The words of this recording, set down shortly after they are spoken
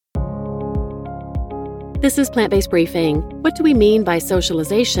This is Plant-Based Briefing. What do we mean by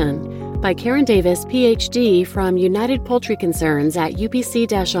socialization? By Karen Davis, PhD, from United Poultry Concerns at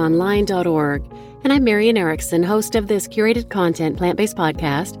upc-online.org. And I'm Marian Erickson, host of this curated content plant-based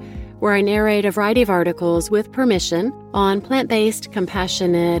podcast, where I narrate a variety of articles with permission on plant-based,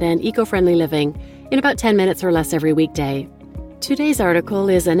 compassionate, and eco-friendly living in about 10 minutes or less every weekday. Today's article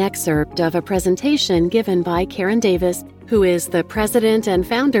is an excerpt of a presentation given by Karen Davis, who is the president and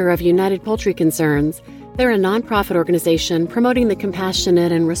founder of United Poultry Concerns. They're a nonprofit organization promoting the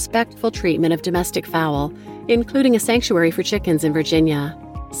compassionate and respectful treatment of domestic fowl, including a sanctuary for chickens in Virginia.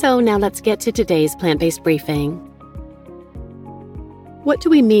 So now let's get to today's plant-based briefing. What do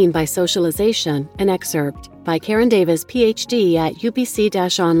we mean by socialization? An excerpt by Karen Davis, PhD, at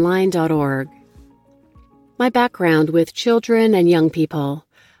upc-online.org. My background with children and young people.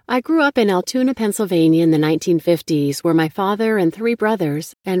 I grew up in Altoona, Pennsylvania in the 1950s, where my father and three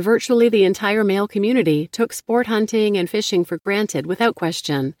brothers, and virtually the entire male community, took sport hunting and fishing for granted without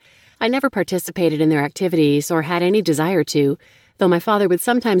question. I never participated in their activities or had any desire to, though my father would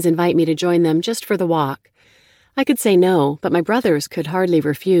sometimes invite me to join them just for the walk. I could say no, but my brothers could hardly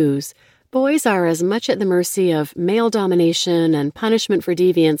refuse. Boys are as much at the mercy of male domination and punishment for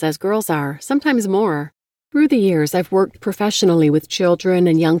deviance as girls are, sometimes more. Through the years, I've worked professionally with children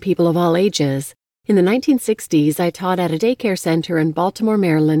and young people of all ages. In the 1960s, I taught at a daycare center in Baltimore,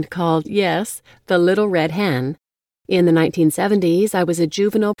 Maryland called, yes, the Little Red Hen. In the 1970s, I was a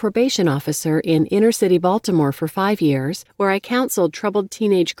juvenile probation officer in inner-city Baltimore for 5 years, where I counseled troubled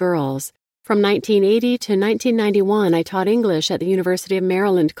teenage girls. From 1980 to 1991, I taught English at the University of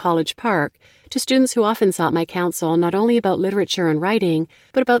Maryland, College Park, to students who often sought my counsel not only about literature and writing,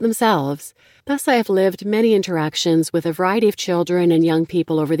 but about themselves. Thus, I have lived many interactions with a variety of children and young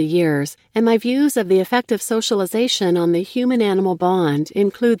people over the years, and my views of the effect of socialization on the human-animal bond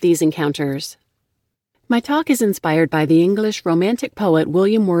include these encounters. My talk is inspired by the English Romantic poet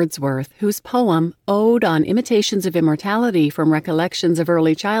William Wordsworth, whose poem, Ode on Imitations of Immortality from Recollections of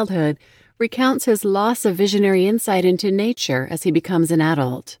Early Childhood, recounts his loss of visionary insight into nature as he becomes an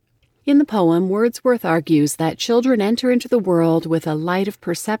adult. In the poem, Wordsworth argues that children enter into the world with a light of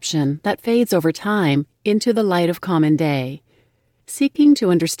perception that fades over time into the light of common day. Seeking to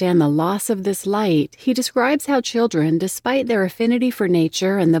understand the loss of this light, he describes how children, despite their affinity for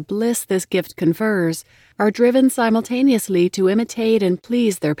nature and the bliss this gift confers, are driven simultaneously to imitate and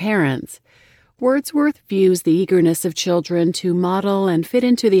please their parents. Wordsworth views the eagerness of children to model and fit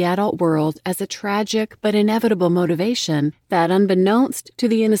into the adult world as a tragic but inevitable motivation that, unbeknownst to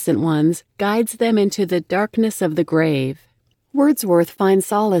the innocent ones, guides them into the darkness of the grave. Wordsworth finds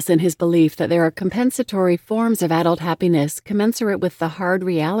solace in his belief that there are compensatory forms of adult happiness commensurate with the hard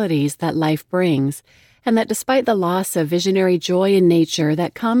realities that life brings, and that despite the loss of visionary joy in nature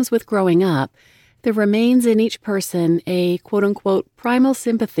that comes with growing up, there remains in each person a quote-unquote primal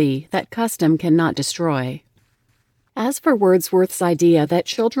sympathy that custom cannot destroy. As for Wordsworth's idea that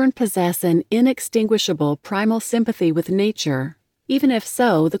children possess an inextinguishable primal sympathy with nature, even if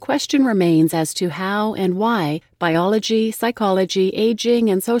so, the question remains as to how and why biology, psychology, aging,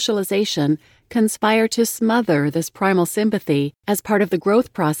 and socialization conspire to smother this primal sympathy as part of the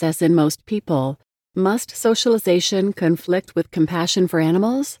growth process in most people. Must socialization conflict with compassion for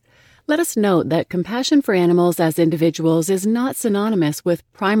animals? Let us note that compassion for animals as individuals is not synonymous with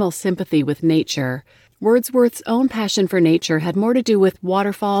primal sympathy with nature. Wordsworth's own passion for nature had more to do with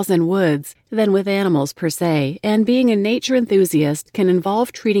waterfalls and woods than with animals per se, and being a nature enthusiast can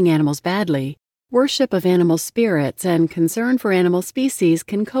involve treating animals badly. Worship of animal spirits and concern for animal species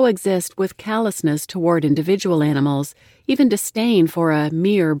can coexist with callousness toward individual animals, even disdain for a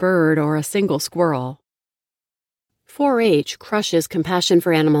mere bird or a single squirrel. 4-H crushes compassion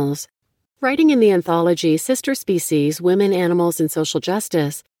for animals. Writing in the anthology Sister Species, Women, Animals, and Social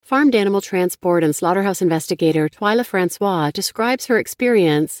Justice, farmed animal transport and slaughterhouse investigator Twyla Francois describes her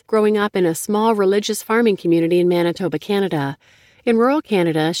experience growing up in a small religious farming community in Manitoba, Canada. In rural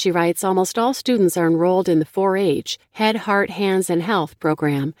Canada, she writes, almost all students are enrolled in the 4-H, Head, Heart, Hands, and Health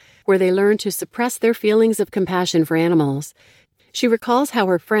program, where they learn to suppress their feelings of compassion for animals. She recalls how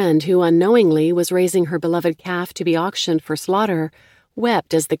her friend, who unknowingly was raising her beloved calf to be auctioned for slaughter,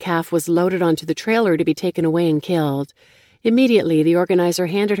 wept as the calf was loaded onto the trailer to be taken away and killed. Immediately, the organizer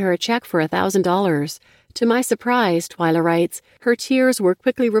handed her a check for $1,000. To my surprise, Twyla writes, her tears were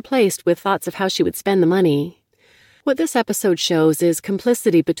quickly replaced with thoughts of how she would spend the money. What this episode shows is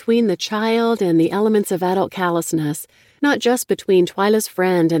complicity between the child and the elements of adult callousness, not just between Twyla's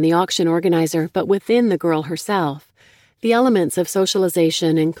friend and the auction organizer, but within the girl herself. The elements of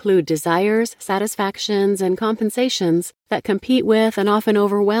socialization include desires, satisfactions, and compensations that compete with and often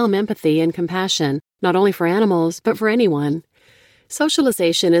overwhelm empathy and compassion, not only for animals, but for anyone.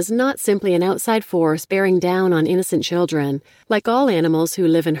 Socialization is not simply an outside force bearing down on innocent children. Like all animals who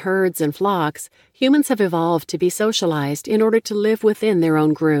live in herds and flocks, humans have evolved to be socialized in order to live within their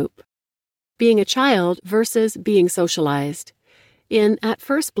own group. Being a child versus being socialized. In At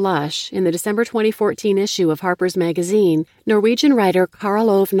First Blush, in the December 2014 issue of Harper's Magazine, Norwegian writer Karl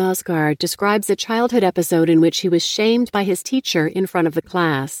Ove Knausgaard describes a childhood episode in which he was shamed by his teacher in front of the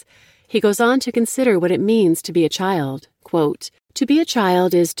class. He goes on to consider what it means to be a child. Quote, "To be a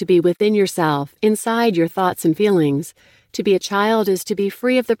child is to be within yourself, inside your thoughts and feelings. To be a child is to be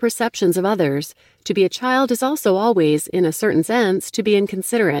free of the perceptions of others. To be a child is also always, in a certain sense, to be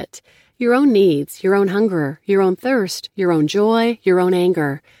inconsiderate. Your own needs, your own hunger, your own thirst, your own joy, your own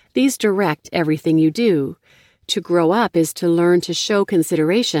anger. These direct everything you do. To grow up is to learn to show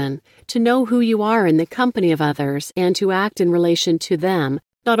consideration, to know who you are in the company of others, and to act in relation to them,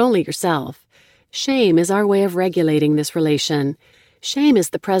 not only yourself. Shame is our way of regulating this relation. Shame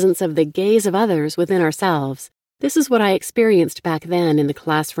is the presence of the gaze of others within ourselves. This is what I experienced back then in the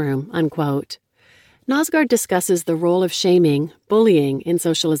classroom," unquote. Knausgaard discusses the role of shaming, bullying, in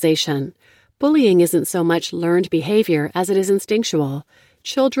socialization. Bullying isn't so much learned behavior as it is instinctual.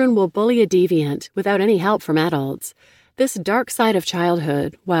 Children will bully a deviant without any help from adults. This dark side of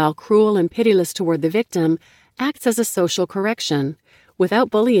childhood, while cruel and pitiless toward the victim, acts as a social correction. Without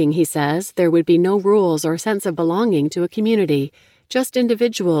bullying, he says, there would be no rules or sense of belonging to a community, just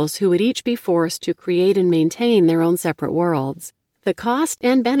individuals who would each be forced to create and maintain their own separate worlds. The cost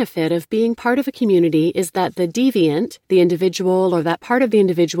and benefit of being part of a community is that the deviant, the individual or that part of the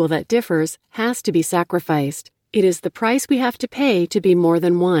individual that differs, has to be sacrificed. It is the price we have to pay to be more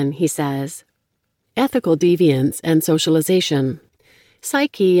than one, he says. Ethical deviance and socialization.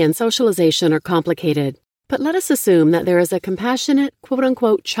 Psyche and socialization are complicated, but let us assume that there is a compassionate,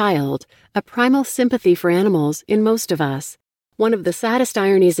 quote-unquote, child, a primal sympathy for animals in most of us. One of the saddest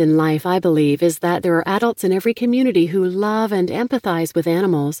ironies in life, I believe, is that there are adults in every community who love and empathize with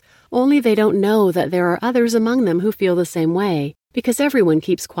animals, only they don't know that there are others among them who feel the same way, because everyone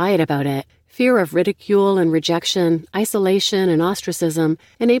keeps quiet about it. Fear of ridicule and rejection, isolation and ostracism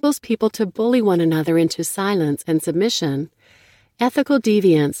enables people to bully one another into silence and submission. Ethical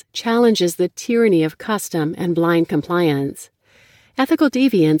deviance challenges the tyranny of custom and blind compliance. Ethical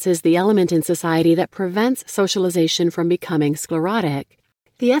deviance is the element in society that prevents socialization from becoming sclerotic.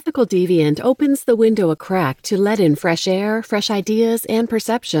 The ethical deviant opens the window a crack to let in fresh air, fresh ideas, and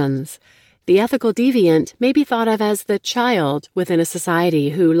perceptions. The ethical deviant may be thought of as the child within a society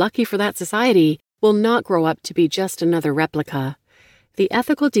who, lucky for that society, will not grow up to be just another replica. The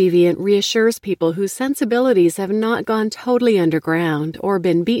ethical deviant reassures people whose sensibilities have not gone totally underground or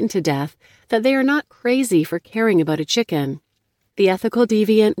been beaten to death that they are not crazy for caring about a chicken. The ethical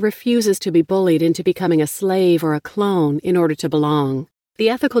deviant refuses to be bullied into becoming a slave or a clone in order to belong. The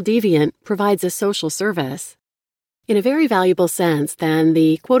ethical deviant provides a social service. In a very valuable sense, then,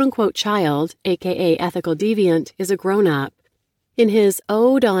 the quote-unquote child, aka ethical deviant, is a grown-up. In his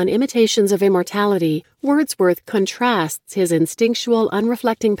Ode on Imitations of Immortality, Wordsworth contrasts his instinctual,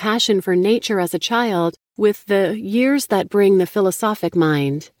 unreflecting passion for nature as a child with the years that bring the philosophic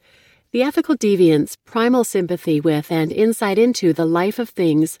mind. The ethical deviant's primal sympathy with and insight into the life of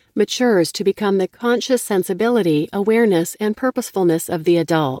things matures to become the conscious sensibility, awareness, and purposefulness of the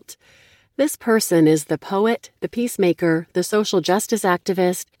adult. This person is the poet, the peacemaker, the social justice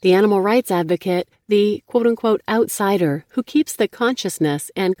activist, the animal rights advocate, the quote-unquote outsider who keeps the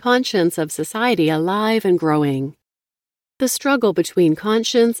consciousness and conscience of society alive and growing. The struggle between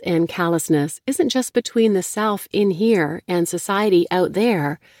conscience and callousness isn't just between the self in here and society out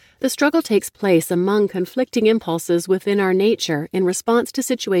there. The struggle takes place among conflicting impulses within our nature in response to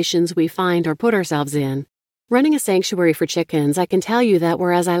situations we find or put ourselves in. Running a sanctuary for chickens, I can tell you that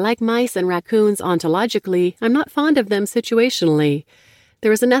whereas I like mice and raccoons ontologically, I'm not fond of them situationally.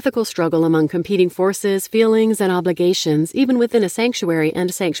 There is an ethical struggle among competing forces, feelings, and obligations, even within a sanctuary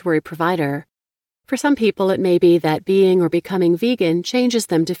and a sanctuary provider. For some people, it may be that being or becoming vegan changes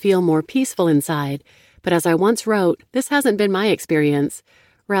them to feel more peaceful inside, but as I once wrote, this hasn't been my experience.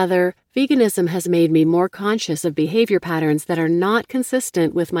 Rather, veganism has made me more conscious of behavior patterns that are not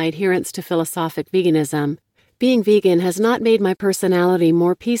consistent with my adherence to philosophic veganism. Being vegan has not made my personality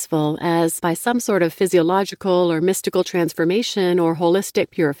more peaceful as by some sort of physiological or mystical transformation or holistic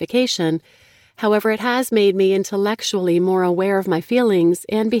purification. However, it has made me intellectually more aware of my feelings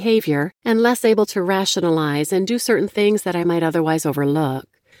and behavior and less able to rationalize and do certain things that I might otherwise overlook.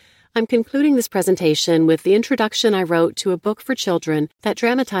 I'm concluding this presentation with the introduction I wrote to a book for children that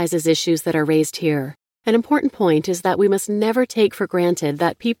dramatizes issues that are raised here. An important point is that we must never take for granted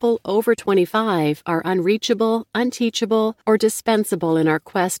that people over 25 are unreachable, unteachable, or dispensable in our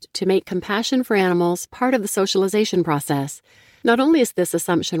quest to make compassion for animals part of the socialization process. Not only is this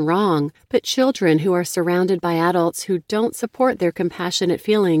assumption wrong, but children who are surrounded by adults who don't support their compassionate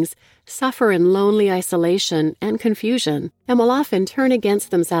feelings suffer in lonely isolation and confusion, and will often turn against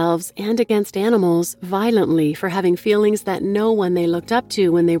themselves and against animals violently for having feelings that no one they looked up to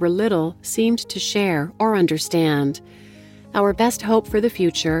when they were little seemed to share or understand. Our best hope for the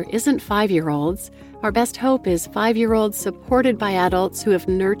future isn't 5-year-olds. Our best hope is 5-year-olds supported by adults who have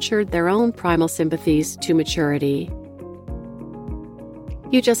nurtured their own primal sympathies to maturity.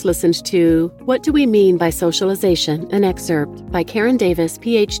 You just listened to What Do We Mean by Socialization? An excerpt by Karen Davis,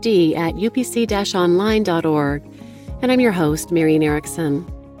 PhD at upc-online.org. And I'm your host, Marian Erickson.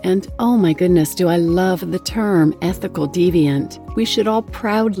 And oh my goodness, do I love the term ethical deviant. We should all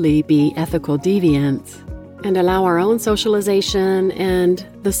proudly be ethical deviants and allow our own socialization and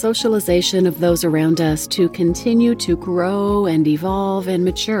the socialization of those around us to continue to grow and evolve and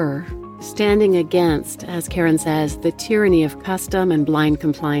mature. Standing against, as Karen says, the tyranny of custom and blind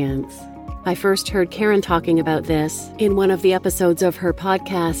compliance. I first heard Karen talking about this in one of the episodes of her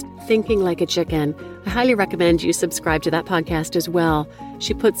podcast, Thinking Like a Chicken. I highly recommend you subscribe to that podcast as well.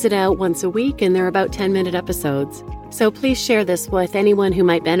 She puts it out once a week, and they're about 10-minute episodes. So please share this with anyone who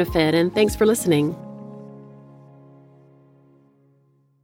might benefit, and thanks for listening.